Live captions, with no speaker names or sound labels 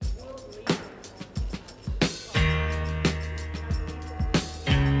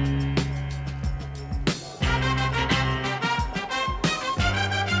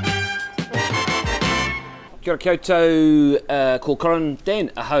Kia ora koutou, ko Corin,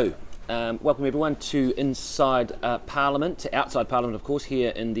 Dan, aho. Welcome everyone to Inside Parliament, outside Parliament of course,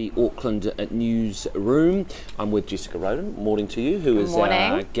 here in the Auckland newsroom. I'm with Jessica Roden, morning to you, who is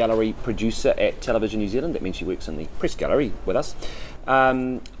our gallery producer at Television New Zealand. That means she works in the press gallery with us.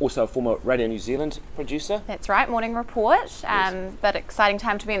 Also a former Radio New Zealand producer. That's right, morning report, Yes. but exciting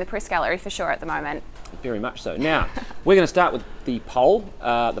time to be in the press gallery for sure at the moment. Very much so. Now, we're going to start with the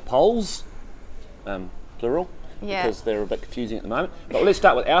polls, plural, because they're a bit confusing at the moment. But let's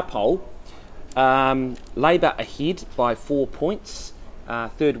start with our poll. Labour ahead by 4 points,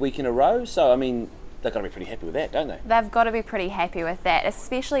 third week in a row. So, I mean, they've got to be pretty happy with that, don't they? They've got to be pretty happy with that,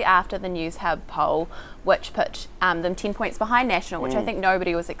 especially after the News Hub poll, which put them 10 points behind National, which I think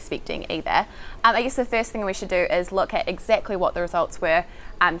nobody was expecting either. I guess the first thing we should do is look at exactly what the results were.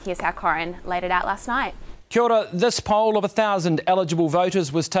 Here's how Corin laid it out last night. Kia ora. This poll of 1,000 eligible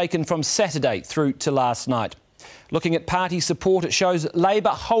voters was taken from Saturday through to last night. Looking at party support, it shows Labour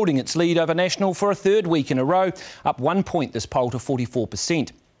holding its lead over National for a third week in a row, up 1 point this poll to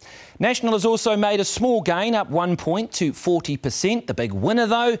 44%. National has also made a small gain, up 1 point to 40%. The big winner,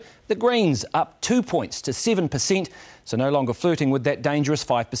 though, the Greens, up 2 points to 7%, so no longer flirting with that dangerous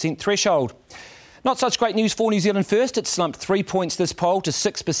 5% threshold. Not such great news for New Zealand First. It slumped 3 points this poll to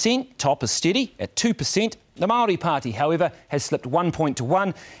 6%. Top is steady at 2%. The Māori Party, however, has slipped 1 point to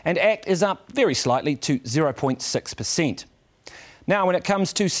 1%, and ACT is up very slightly to 0.6%. Now, when it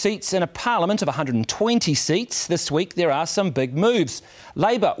comes to seats in a parliament of 120 seats, this week there are some big moves.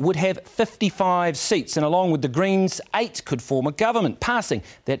 Labour would have 55 seats, and along with the Greens, 8 could form a government, passing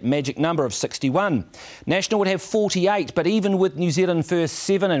that magic number of 61. National would have 48, but even with New Zealand First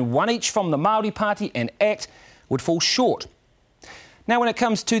 7 and 1 each from the Māori Party and ACT, would fall short. Now, when it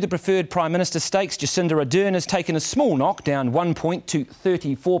comes to the preferred Prime Minister stakes, Jacinda Ardern has taken a small knock, down 1 point to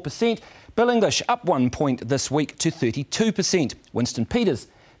 34%. Bill English up 1 point this week to 32%. Winston Peters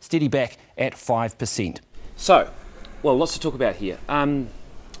steady back at 5%. So, well, lots to talk about here.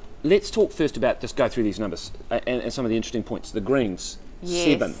 Let's talk first about, just go through these numbers and some of the interesting points. The Greens,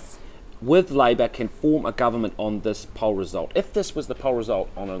 7. With Labour can form a government on this poll result. If this was the poll result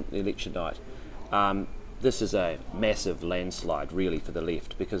on an election night, this is a massive landslide really for the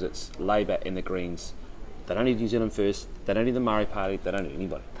left, because it's Labour and the Greens. They don't need New Zealand First, they don't need the Māori Party, they don't need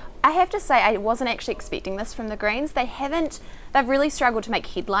anybody. I have to say, I wasn't actually expecting this from the Greens. They've really struggled to make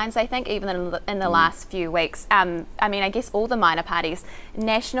headlines, I think, even in the last few weeks. I mean, I guess all the minor parties,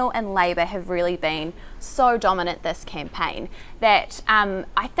 National and Labour, have really been so dominant this campaign that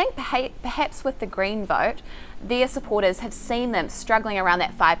I think perhaps with the Green vote, their supporters have seen them struggling around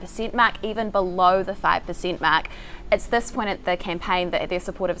that 5% mark, even below the 5% mark. It's this point at the campaign that their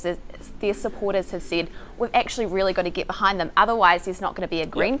supporters have said, we've actually really got to get behind them, otherwise there's not going to be a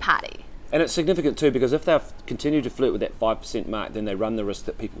Green party. And it's significant too, because if they've continued to flirt with that 5% mark, then they run the risk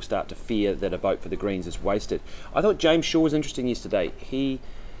that people start to fear that a vote for the Greens is wasted. I thought James Shaw was interesting yesterday. He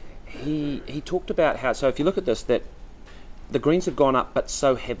talked about how, so if you look at this, that the Greens have gone up, but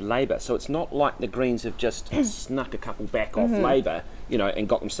so have Labour. So it's not like the Greens have just snuck a couple back off Labour, and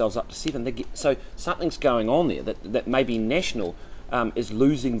got themselves up to 7. So something's going on there, that maybe National is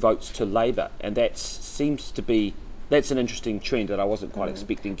losing votes to Labour, and that's an interesting trend that I wasn't quite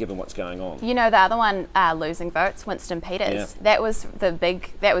expecting, given what's going on. The other one losing votes, Winston Peters. Yeah.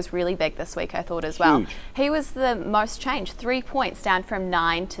 That was really big this week, I thought, as well. Huge. He was the most changed, 3 points down from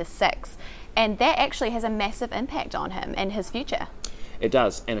 9 to 6. And that actually has a massive impact on him and his future. It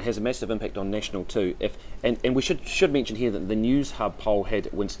does, and it has a massive impact on National too. And we should mention here that the News Hub poll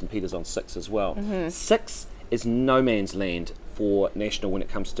had Winston Peters on 6 as well. 6 is no man's land for National when it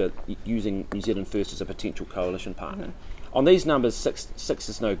comes to using New Zealand First as a potential coalition partner. On these numbers, 6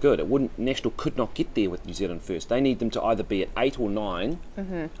 is no good. National could not get there with New Zealand First. They need them to either be at 8 or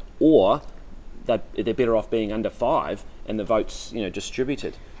 9, or they're better off being under 5 and the votes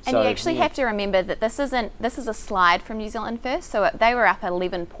distributed. And you actually have to remember that this is a slide from New Zealand First, so they were up at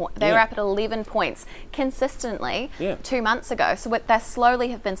 11 points consistently 2 months ago. So they slowly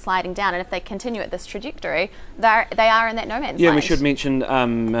have been sliding down, and if they continue at this trajectory, they are in that no man's land. Yeah, we should mention Guy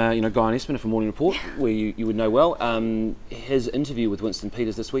Espen from Morning Report, where you would know well. His interview with Winston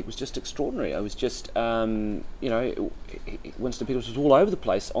Peters this week was just extraordinary. I was just, Winston Peters was all over the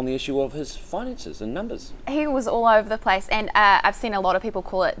place on the issue of his finances and numbers. He was all over the place, and I've seen a lot of people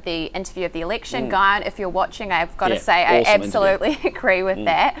call it the interview of the election. Guy, if you're watching, I've got to say I absolutely agree with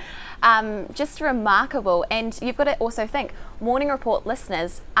that. Just remarkable. And you've got to also think, Morning Report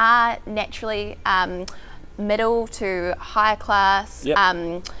listeners are naturally middle to higher class,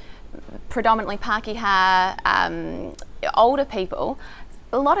 predominantly Pākehā, older people.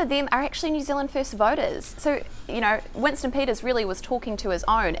 a lot of them are actually New Zealand First voters. So, Winston Peters really was talking to his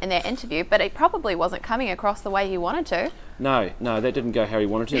own in that interview, but it probably wasn't coming across the way he wanted to. No, that didn't go how he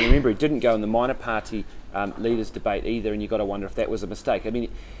wanted to. And remember, he didn't go in the minor party leaders debate either, and you've got to wonder if that was a mistake. I mean,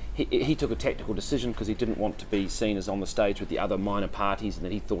 he took a tactical decision because he didn't want to be seen as on the stage with the other minor parties and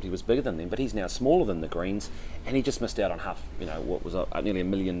that he thought he was bigger than them, but he's now smaller than the Greens, and he just missed out on half, what was nearly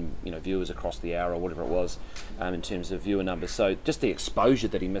 1 million viewers across the hour or whatever it was in terms of viewer numbers. So just the exposure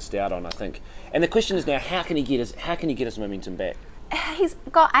that he missed out on, I think. And the question is now, how can he get his momentum back? He's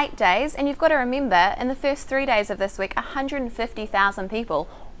got 8 days, and you've got to remember, in the first 3 days of this week, 150,000 people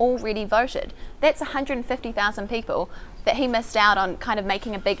already voted. That's 150,000 people that he missed out on kind of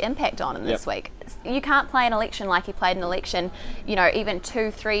making a big impact on in this week. You can't play an election like he played an election, even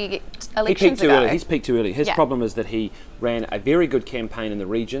 2-3 elections ago. He's peaked too early. His problem is that he ran a very good campaign in the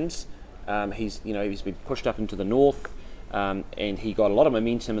regions. He's been pushed up into the north. And he got a lot of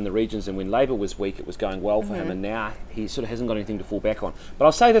momentum in the regions, and when Labour was weak, it was going well for him, and now he sort of hasn't got anything to fall back on. But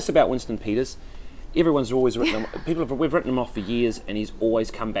I'll say this about Winston Peters: everyone's always written him. We've written him off for years, and he's always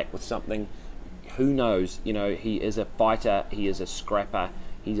come back with something. Who knows? He is a fighter. He is a scrapper.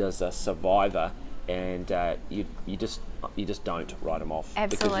 He is a survivor, and you just don't write him off.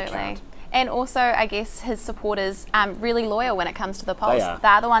 Absolutely. Because you can't. And also, I guess his supporters really loyal when it comes to the polls. They are.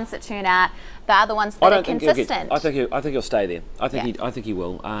 They're the ones that turn out. They're the ones that are consistent. I think he'll stay there. I think he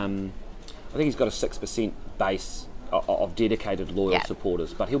will. I think he's got a 6% base of dedicated, loyal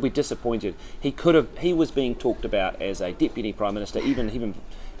supporters, but he'll be disappointed. He was being talked about as a deputy prime minister. Even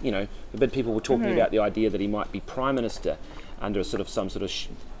a bit people were talking about the idea that he might be prime minister under some sort of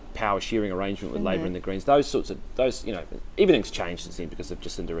power sharing arrangement with Labour and the Greens. Everything's changed since then because of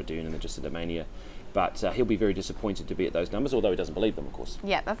Jacinda Ardern and the Jacinda mania. But he'll be very disappointed to be at those numbers, although he doesn't believe them, of course.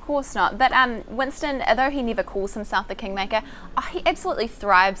 Yeah, of course not. But Winston, although he never calls himself the kingmaker, he absolutely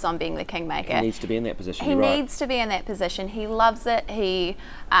thrives on being the kingmaker. He needs to be in that position. He needs to be in that position. He loves it. He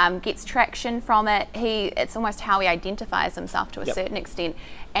gets traction from it. It's almost how he identifies himself to a certain extent.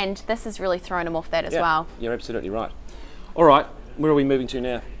 And this has really thrown him off that as well. You're absolutely right. All right. Where are we moving to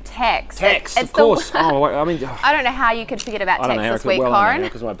now? Tax. It's of course. I don't know how you could forget about tax this week, Corin.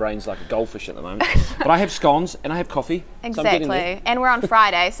 Because my brain's like a goldfish at the moment. But I have scones and I have coffee. Exactly. So and we're on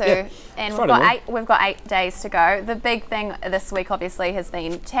Friday, so and we've got 8 days to go. The big thing this week, obviously, has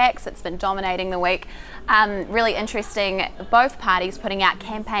been tax. It's been dominating the week. Really interesting. Both parties putting out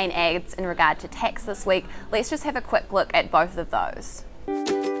campaign ads in regard to tax this week. Let's just have a quick look at both of those.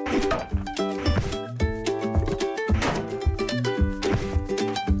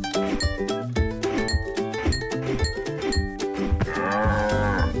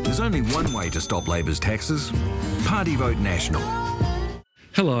 There's only one way to stop Labor's taxes. Party Vote National.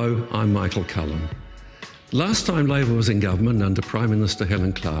 Hello, I'm Michael Cullen. Last time Labor was in government under Prime Minister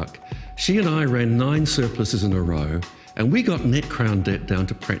Helen Clark, she and I ran 9 surpluses in a row, and we got net crown debt down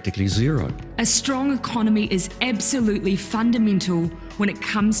to practically zero. A strong economy is absolutely fundamental when it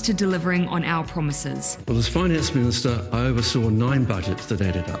comes to delivering on our promises. Well, as Finance Minister, I oversaw 9 budgets that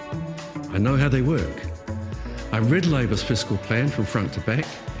added up. I know how they work. I read Labor's fiscal plan from front to back,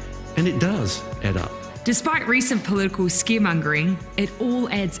 and it does add up. Despite recent political scaremongering, it all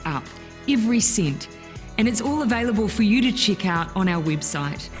adds up, every cent. And it's all available for you to check out on our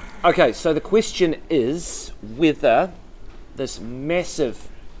website. Okay, so the question is whether this massive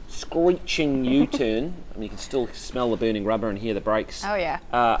screeching U-turn, you can still smell the burning rubber and hear the brakes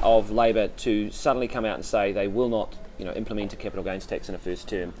of Labor to suddenly come out and say they will not implement a capital gains tax in a first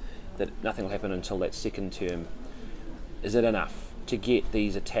term, that nothing will happen until that second term. Is it enough to get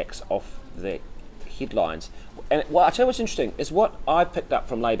these attacks off the headlines? And I'll tell you what's interesting is what I picked up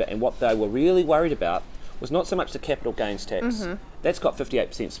from Labor and what they were really worried about was not so much the capital gains tax. That's got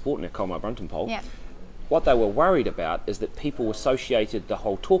 58% support in a Colmar Brunton poll. Yeah. What they were worried about is that people associated the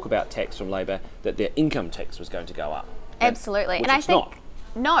whole talk about tax from Labor that their income tax was going to go up. Absolutely. And I think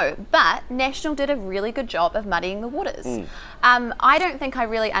no, but National did a really good job of muddying the waters. I don't think I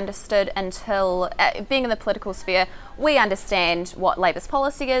really understood until being in the political sphere, we understand what Labor's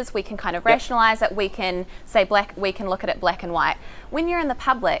policy is. We can kind of rationalise it. We can say we can look at it black and white. When you're in the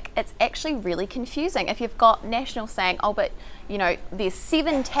public, it's actually really confusing. If you've got National saying, oh, but there's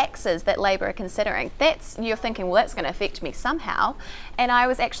 7 taxes that Labor are considering. You're thinking, well, that's going to affect me somehow. And I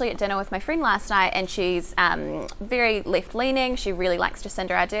was actually at dinner with my friend last night, and she's very left-leaning. She really likes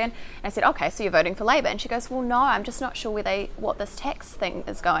Jacinda Ardern. And I said, okay, so you're voting for Labor? And she goes, well, no, I'm just not sure what this tax thing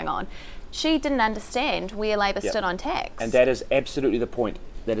is going on. She didn't understand where Labor stood on tax. And that is absolutely the point.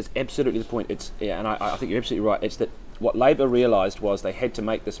 It's and I think you're absolutely right. It's that what Labor realised was they had to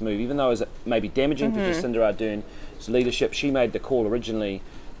make this move, even though it was maybe damaging for Jacinda Ardern's leadership. She made the call originally.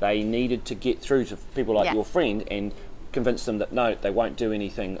 They needed to get through to people like your friend and convince them that no, they won't do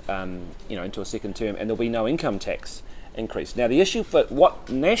anything, into a second term, and there'll be no income tax increase. Now, the issue for what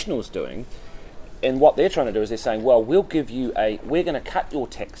National's doing, and what they're trying to do is they're saying, well, we're going to cut your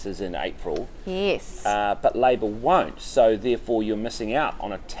taxes in April. Yes. But Labor won't, so therefore you're missing out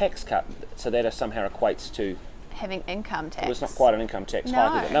on a tax cut. So that somehow equates to having income tax. Well, it's not quite an income tax.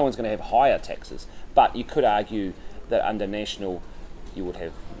 No. No one's going to have higher taxes, but you could argue that under National you would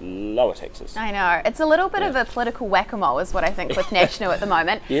have lower taxes. I know. It's a little bit of a political whack-a-mole is what I think with National at the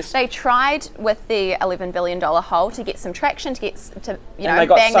moment. Yes. They tried with the $11 billion hole to get some traction, to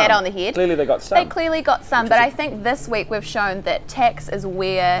bang that on the head. Clearly they got some. They clearly got some, but I think this week we've shown that tax is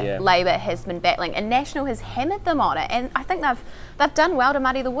where Labor has been battling, and National has hammered them on it, and I think they've done well to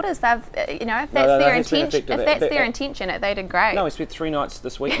muddy the waters. They've, if that's their intention, they did great. No, we spent 3 nights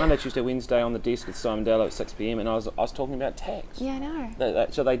this week, Monday, Tuesday, Wednesday, on the desk with Simon Dallow at 6 p.m, and I was talking about tax. Yeah, I know.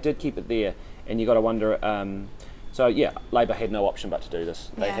 So they did keep it there, and you got to wonder. Labor had no option but to do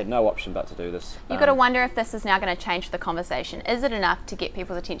this. They had no option but to do this. You've got to wonder if this is now going to change the conversation. Is it enough to get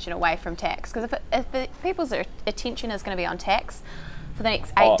people's attention away from tax? Because if people's attention is going to be on tax for the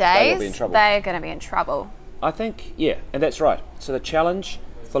next 8 days, they're going to be in trouble. I think, and that's right. So the challenge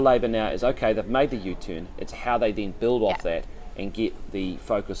for Labor now is, okay, they've made the U-turn. It's how they then build off that and get the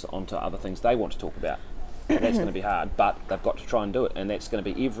focus onto other things they want to talk about. And that's going to be hard, but they've got to try and do it. And that's going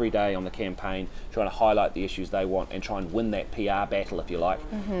to be every day on the campaign, trying to highlight the issues they want and try and win that PR battle, if you like.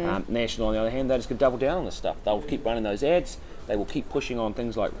 National, on the other hand, they're just going to double down on this stuff. They'll keep running those ads. They will keep pushing on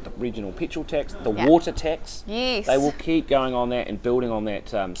things like the regional petrol tax, the water tax. Yes. They will keep going on that and building on that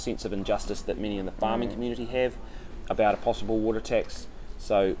sense of injustice that many in the farming community have about a possible water tax.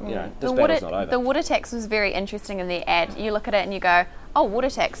 So, this battle's not over. The water tax was very interesting in the ad. You look at it and you go, oh,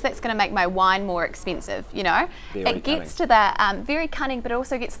 water tax, that's going to make my wine more expensive, It gets to the very cunning, but it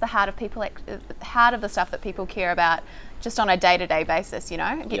also gets to the heart of people, heart of the stuff that people care about just on a day-to-day basis,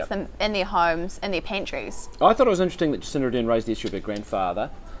 It gets them in their homes, in their pantries. I thought it was interesting that Jacinda Ardern raised the issue of her grandfather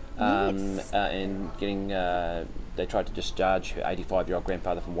and getting... they tried to discharge her 85-year-old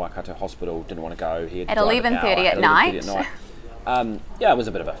grandfather from Waikato Hospital, didn't want to go. He had at 11:30 at night. It was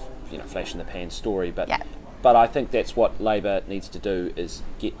a bit of a flash in the pan story, but I think that's what Labor needs to do, is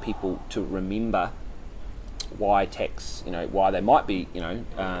get people to remember why tax, why they might be,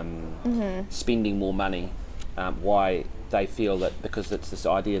 spending more money, why they feel that because it's this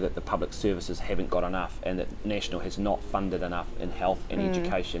idea that the public services haven't got enough and that National has not funded enough in health and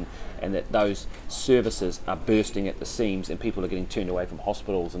education, and that those services are bursting at the seams and people are getting turned away from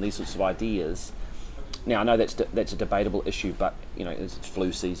hospitals and these sorts of ideas. Now, I know that's a debatable issue, but, it's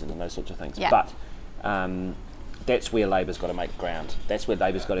flu season and those sorts of things. But that's where Labor's got to make ground. That's where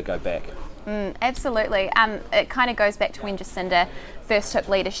Labor's got to go back. Absolutely. It kind of goes back to when Jacinda first took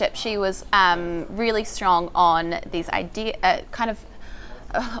leadership. She was really strong on these ideas,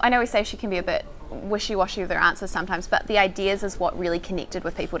 I know we say she can be a bit wishy-washy with her answers sometimes, but the ideas is what really connected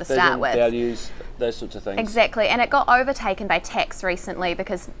with people to start with. Values, those sorts of things. Exactly, and it got overtaken by tax recently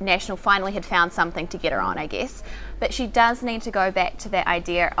because National finally had found something to get her on, I guess. But she does need to go back to that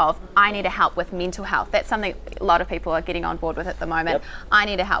idea of, I need to help with mental health. That's something a lot of people are getting on board with at the moment. I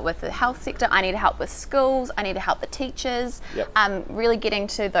need to help with the health sector, I need to help with schools, I need to help the teachers. Really getting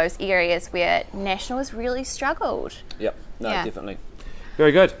to those areas where National has really struggled. Definitely.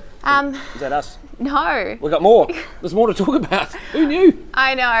 Very good. Is that us? No. We've got more. There's more to talk about. Who knew?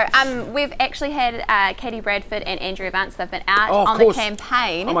 I know. We've actually had Katie Bradford and Andrea Vance. They've been out on the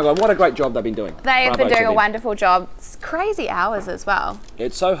campaign. Oh my God, what a great job they've been doing. They have been doing a wonderful job. It's crazy hours as well.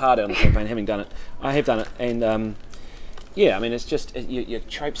 It's so hard out on the campaign, having done it. I have done it. And it's just, you're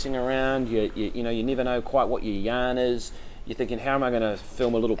traipsing around. You never know quite what your yarn is. You're thinking, how am I going to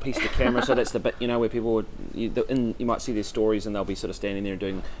film a little piece to camera? So that's the bit, where people you might see their stories and they'll be sort of standing there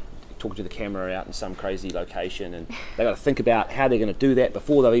and talking to the camera out in some crazy location, and they've got to think about how they're going to do that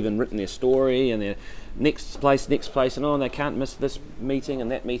before they've even written their story, and their next place, and they can't miss this meeting and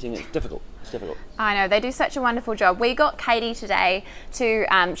that meeting. It's difficult. I know, they do such a wonderful job. We got Katie today to,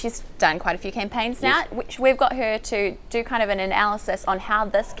 she's done quite a few campaigns now, which we've got her to do kind of an analysis on how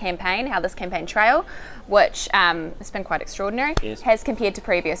this campaign trail, which has been quite extraordinary, has compared to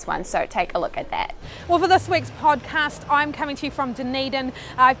previous ones. So take a look at that. Well, for this week's podcast, I'm coming to you from Dunedin.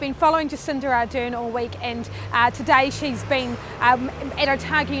 I've been following Jacinda Ardern all week, and today she's been at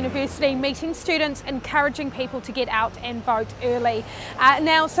Otago University meeting students, encouraging people to get out and vote early.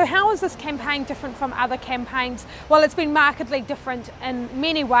 So how is this campaign different from other campaigns? Well, it's been markedly different in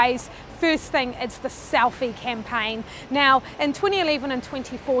many ways. first thing, it's the selfie campaign. Now, in 2011 and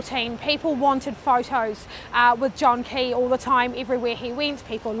 2014, people wanted photos with John Key all the time, everywhere he went,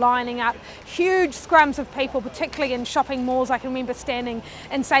 people lining up, huge scrums of people, particularly in shopping malls. I can remember standing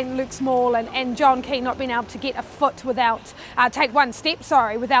in St Luke's Mall and John Key not being able to get a foot without, take one step,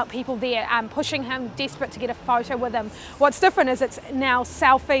 without people there pushing him, desperate to get a photo with him. What's different is it's now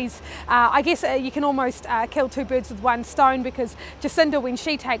selfies. I guess you can almost kill two birds with one stone, because Jacinda, when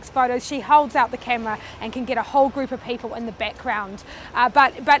she takes photos, she holds out the camera and can get a whole group of people in the background.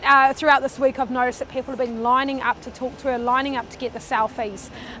 But throughout this week, I've noticed that people have been lining up to talk to her, lining up to get the selfies,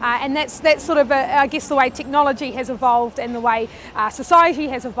 and that's sort of I guess the way technology has evolved and the way society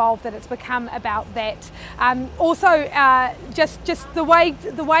has evolved, that it's become about that. Also, just the way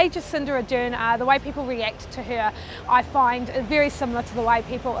Jacinda Ardern, the way people react to her, I find very similar to the way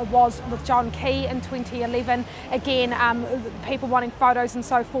it was with John Key in 2011. Again, people wanting photos and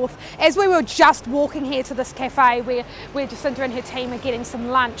so forth. As we were just walking here to this cafe where Jacinda and her team are getting some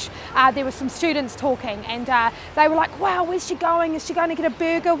lunch, there were some students talking, and they were like, wow, where's she going? Is she going to get a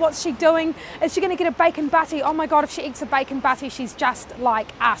burger? What's she doing? Is she going to get a bacon butty? Oh my God, if she eats a bacon butty, she's just like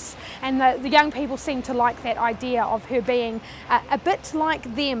us. And the young people seem to like that idea of her being a bit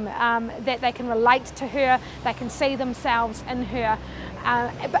like them, that they can relate to her, they can see themselves in her.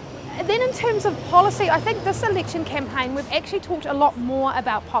 But then in terms of policy, I think this election campaign we've actually talked a lot more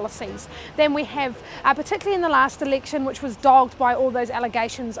about policies than we have, particularly in the last election, which was dogged by all those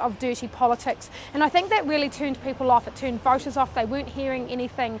allegations of dirty politics. And I think that really turned people off. It turned voters off. They weren't hearing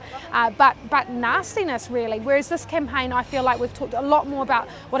anything but nastiness, really. Whereas this campaign, I feel like we've talked a lot more about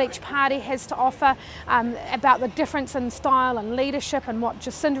what each party has to offer, about the difference in style and leadership, and what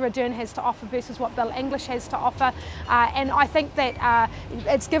Jacinda Ardern has to offer versus what Bill English has to offer. And I think that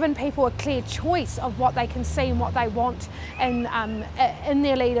it's given people a clear choice of what they can see and what they want in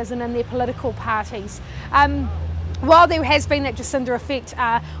their leaders and in their political parties. While there has been that Jacinda effect,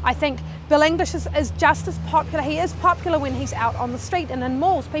 I think Bill English is just as popular. He is popular when he's out on the street and in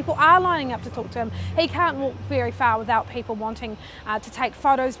malls. People are lining up to talk to him. He can't walk very far without people wanting to take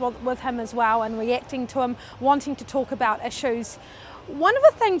photos with him as well, and reacting to him, wanting to talk about issues. One of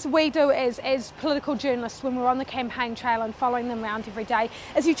the things we do as political journalists when we're on the campaign trail and following them around every day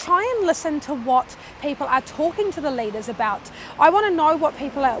is you try and listen to what people are talking to the leaders about. I want to know what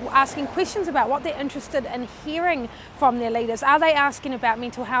people are asking questions about, what they're interested in hearing from their leaders. Are they asking about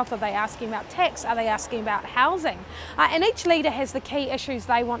mental health? Are they asking about tax? Are they asking about housing? And each leader has the key issues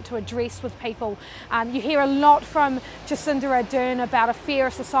they want to address with people. You hear a lot from Jacinda Ardern about a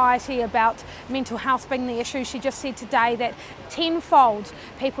fairer society, about mental health being the issue. She just said today that tenfold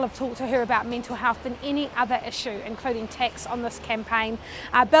people have talked to her about mental health than any other issue, including tax, on this campaign.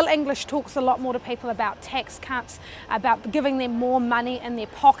 Bill English talks a lot more to people about tax cuts, about giving them more money in their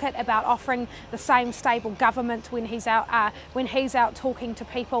pocket, about offering the same stable government when he's out talking to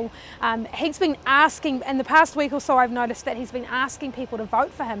people. He's been asking, in the past week or so, I've noticed that he's been asking people to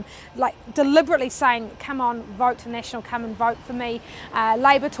vote for him, like deliberately saying, come on, vote to National, come and vote for me.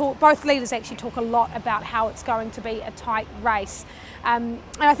 Labour talk, both leaders actually talk a lot about how it's going to be a tight race. And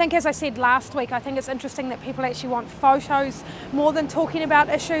I think, as I said last week, I think it's interesting that people actually want photos more than talking about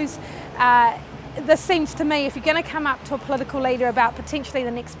issues. This seems to me, if you're going to come up to a political leader about potentially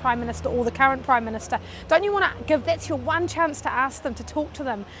the next Prime Minister or the current Prime Minister, don't you want to give, that's your one chance to ask them, to talk to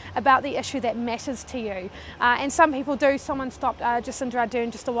them about the issue that matters to you. And some people do. Someone stopped Jacinda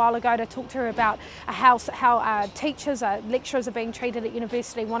Ardern just a while ago to talk to her about how teachers, lecturers are being treated at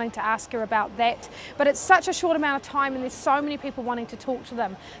university, wanting to ask her about that. But it's such a short amount of time and there's so many people wanting to talk to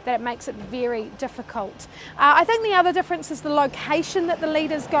them that it makes it very difficult. I think the other difference is the location that the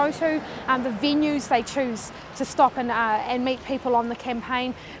leaders go to, the venue they choose to stop and meet people on the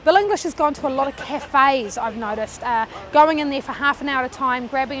campaign. Bill English has gone to a lot of cafes, I've noticed, going in there for half an hour at a time,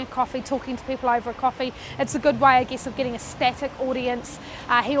 grabbing a coffee, talking to people over a coffee. It's a good way, I guess, of getting a static audience.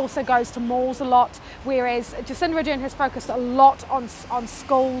 He also goes to malls a lot, whereas Jacinda Ardern has focused a lot on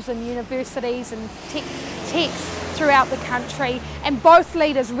schools and universities and techs throughout the country, and both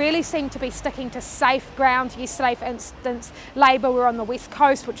leaders really seem to be sticking to safe ground. Yesterday, for instance, Labour were on the West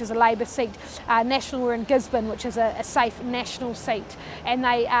Coast, which is a Labour seat. National were in Gisborne, which is a safe national seat, and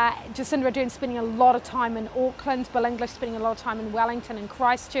Jacinda Ardern spending a lot of time in Auckland, Bill English spending a lot of time in Wellington and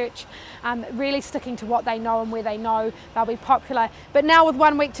Christchurch, really sticking to what they know and where they know they'll be popular. But now with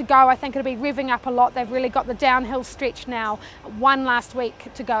 1 week to go, I think it'll be revving up a lot. They've really got the downhill stretch now, one last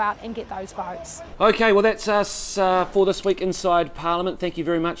week to go out and get those votes. Okay, well that's us for this week inside Parliament. Thank you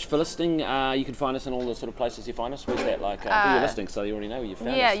very much for listening. You can find us in all the sort of places you find us. Where's that? Like, you're listening, so you already know where you found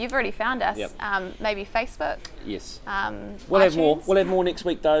us. Yeah, you've already found us. Yep. Maybe Facebook. Yes. We'll have more. We'll have more next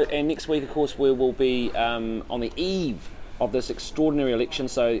week, though. And next week, of course, we will be on the eve of this extraordinary election.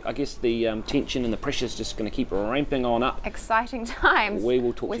 So I guess the tension and the pressure is just going to keep ramping on up. Exciting times. We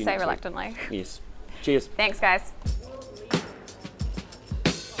will talk to you We say next week. reluctantly. Yes. Cheers. Thanks, guys.